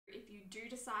do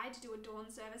decide to do a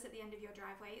dawn service at the end of your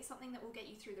driveway, something that will get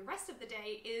you through the rest of the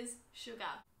day is sugar.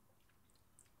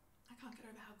 I can't get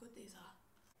over how good these are.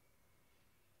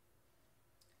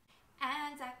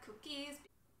 ANZAC cookies.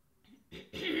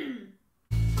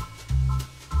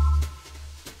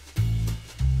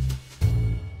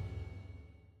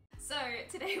 So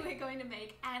today we're going to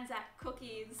make ANZAC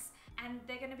cookies and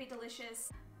they're going to be delicious.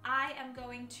 I am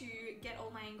going to get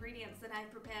all my ingredients that I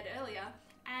prepared earlier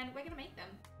and we're going to make them.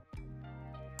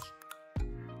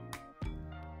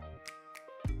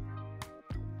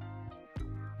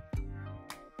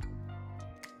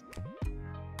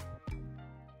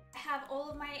 I have all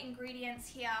of my ingredients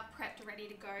here prepped, ready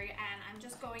to go, and I'm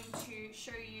just going to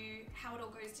show you how it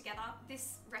all goes together.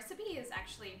 This recipe is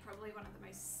actually probably one of the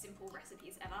most simple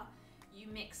recipes ever. You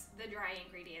mix the dry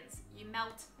ingredients, you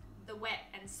melt the wet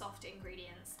and soft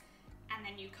ingredients, and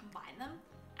then you combine them,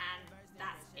 and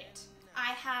that's it.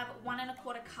 I have 1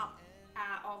 1/4 cup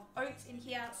of oats in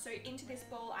here, so into this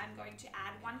bowl I'm going to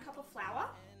add 1 cup of flour.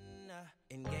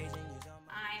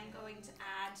 I'm going to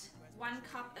add 1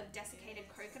 cup of desiccated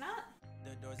coconut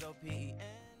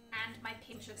and my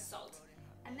pinch of salt.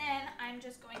 And then I'm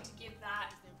just going to give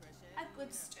that a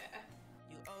good stir.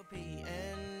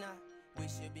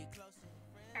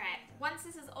 Alright, once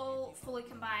this is all fully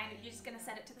combined, you're just going to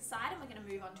set it to the side and we're going to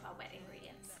move on to our wet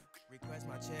ingredients.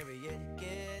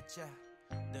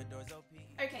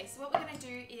 Okay, so what we're going to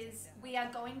do is we are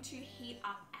going to heat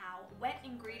up our wet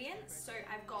ingredients. So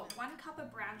I've got 1 cup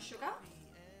of brown sugar,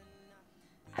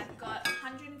 I've got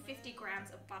 150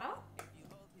 grams of butter,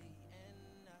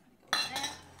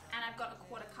 and I've got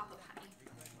 1/4 cup of honey.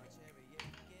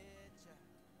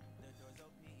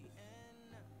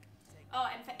 Oh,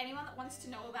 and for anyone that wants to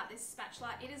know about this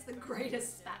spatula, it is the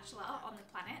greatest spatula on the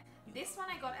planet. This one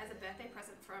I got as a birthday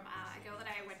present from a girl that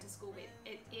I went to school with.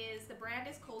 The brand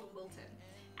is called Wilton,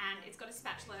 and it's got a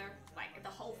spatula, like the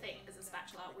whole thing is a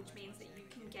spatula, which means that you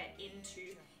can get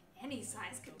into any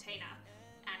size container,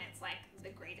 and it's like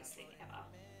the greatest thing ever.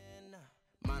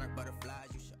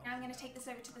 Now I'm going to take this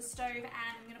over to the stove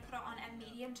and I'm going to put it on a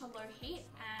medium to low heat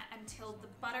until the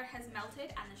butter has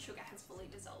melted and the sugar has fully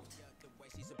dissolved.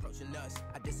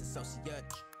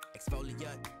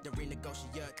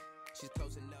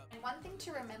 And one thing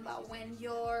to remember when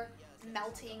you're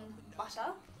melting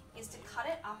butter is to cut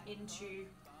it up into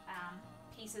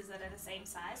pieces that are the same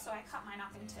size. So I cut mine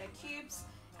up into cubes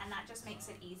and that just makes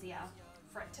it easier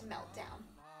for it to melt down.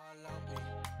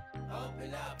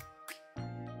 Open up.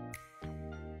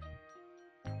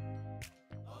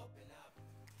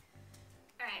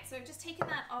 Alright, so I've just taken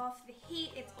that off the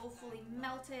heat, it's all fully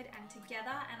melted and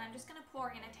together, and I'm just going to pour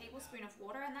in a tablespoon of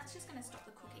water, and that's just going to stop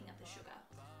the cooking of the sugar.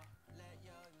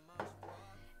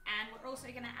 And we're also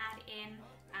going to add in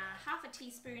half a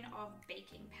teaspoon of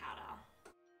baking powder.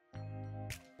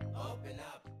 Open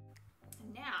up.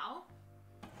 And now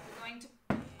we're going to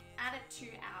add it to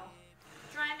our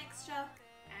dry mixture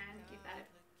and give that a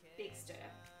big stir.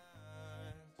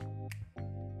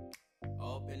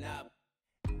 Open up.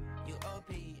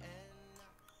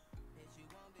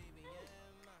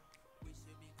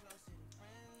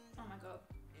 Oh my god.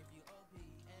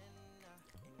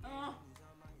 Oh,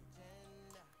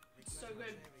 it's so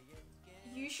good.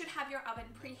 You should have your oven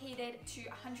preheated to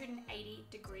 180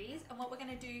 degrees, and what we're going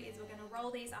to do is we're going to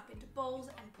roll these up into balls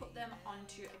and put them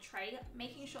onto a tray,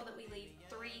 making sure that we leave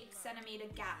 3-centimeter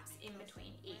gaps in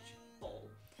between each ball.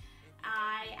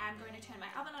 I am going to turn my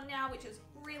oven on now, which is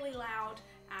really loud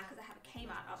because I have a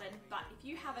Kmart oven, but if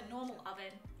you have a normal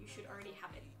oven, you should already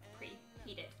have it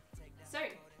preheated. So,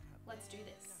 let's do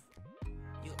this.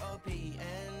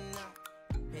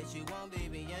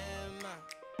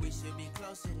 We should be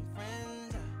closer than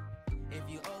friends. If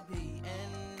you open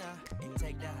and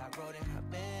take the high road and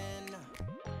hop in.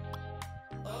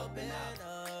 Open up,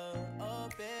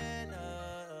 open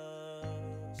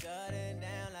up. Shut it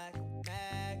down like a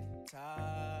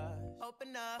Macintosh.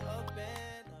 Open up, open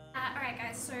up. Alright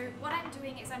guys, so what I'm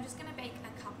doing is I'm just going to bake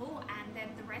a couple and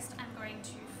then the rest I'm going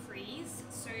to freeze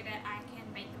so that I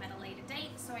can make them at a later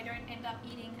date so I don't end up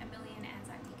eating a million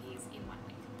ANZAC cookies in 1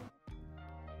 week.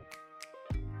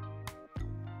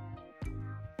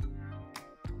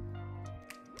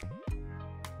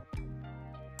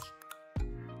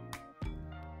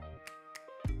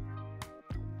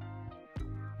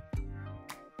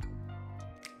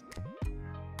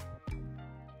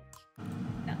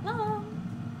 Not long.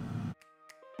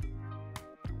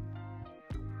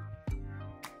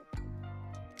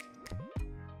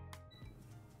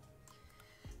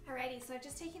 Alrighty, so I've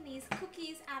just taken these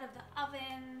cookies out of the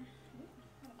oven.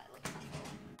 What am I looking for?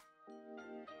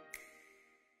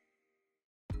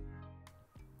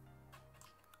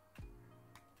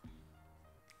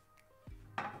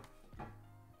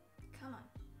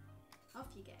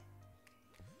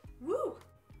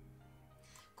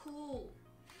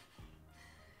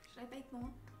 more.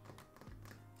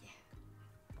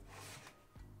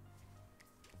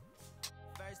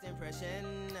 First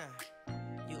impression,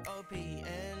 you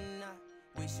OPN.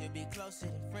 We should be closer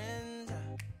than friends.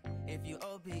 If you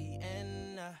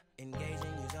OPN,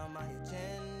 engaging you's on my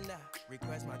agenda.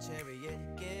 Request my chariot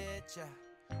to get ya.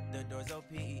 The door's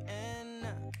OPN.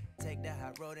 Take the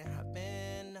high road and hop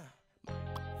in.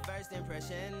 First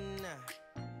impression,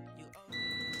 you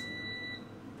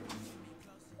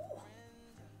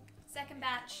Second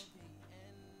batch.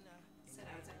 Said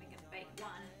I was only going to bake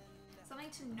one. Something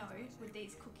to note with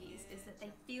these cookies is that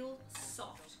they feel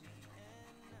soft.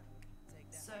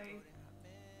 So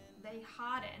they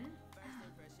harden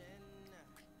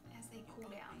as they cool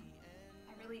down.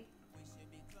 I really...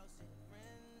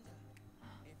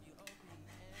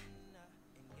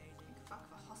 Fuck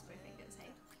for hospo fingers,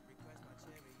 hey?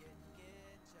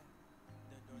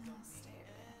 No, stay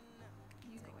over there.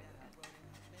 You go over there.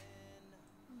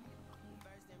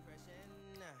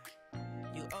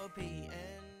 you OPN.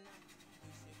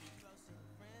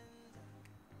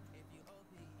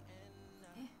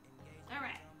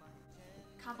 Alright.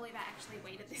 Can't believe I actually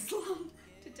waited this long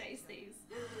to taste these.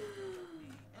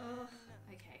 Oh,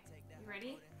 okay, you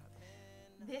ready?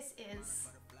 This is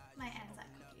my ANZAC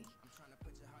cookie.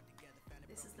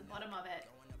 This is the bottom of it.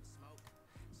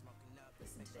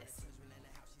 Listen to this.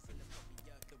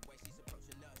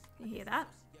 You hear that?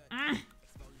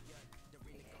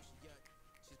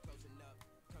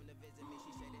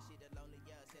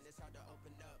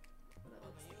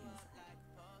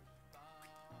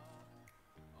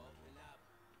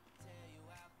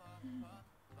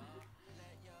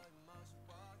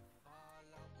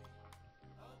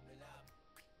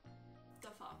 The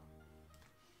fuck?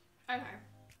 Okay.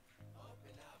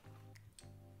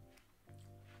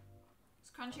 It's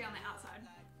crunchy on the outside,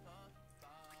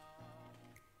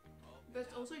 but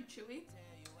it's also chewy,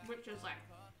 which is like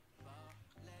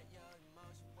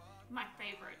my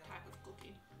favorite type of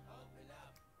cookie.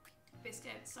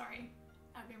 Biscuit, sorry,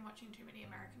 I've been watching too many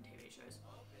American TV shows.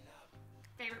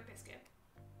 Favorite biscuit.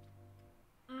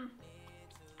 And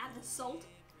the salt,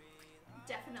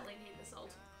 definitely need the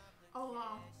salt. Oh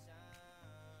wow.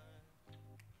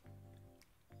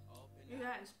 You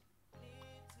guys,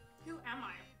 who am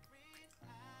I?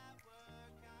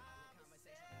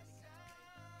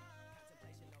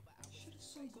 Shit is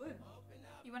so good.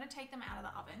 You want to take them out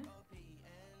of the oven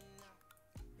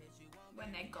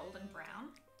when they're golden brown,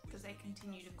 because they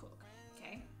continue to cook,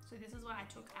 okay? So this is what I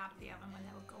took out of the oven when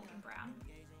they were golden brown.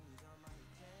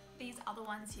 These other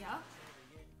ones here,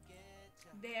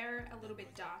 they're a little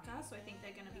bit darker, so I think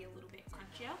they're going to be a little bit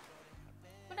crunchier,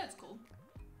 but no, it's cool.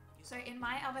 So in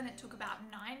my oven it took about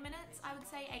 9 minutes, I would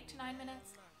say 8 to 9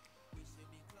 minutes.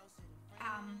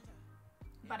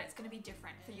 But it's going to be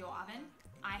different for your oven.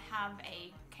 I have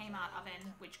a Kmart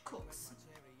oven which cooks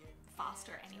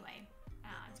faster anyway.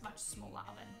 It's a much smaller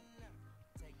oven.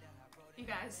 You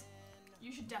guys,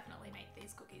 you should definitely make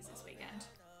these cookies this weekend.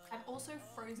 I've also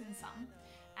frozen some,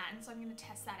 and so I'm going to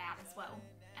test that out as well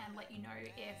and let you know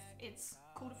if it's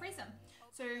cool to freeze them.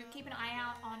 So keep an eye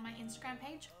out on my Instagram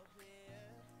page.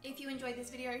 If you enjoyed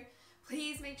this video,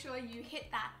 please make sure you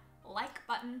hit that like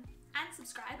button and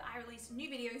subscribe. I release new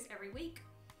videos every week.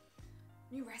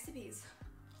 New recipes.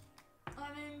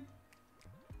 I mean,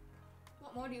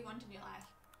 what more do you want in your life?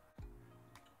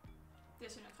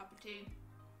 This and a cup of tea.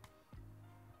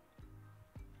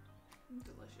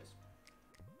 Delicious.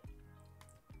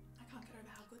 I can't get over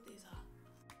how good these are.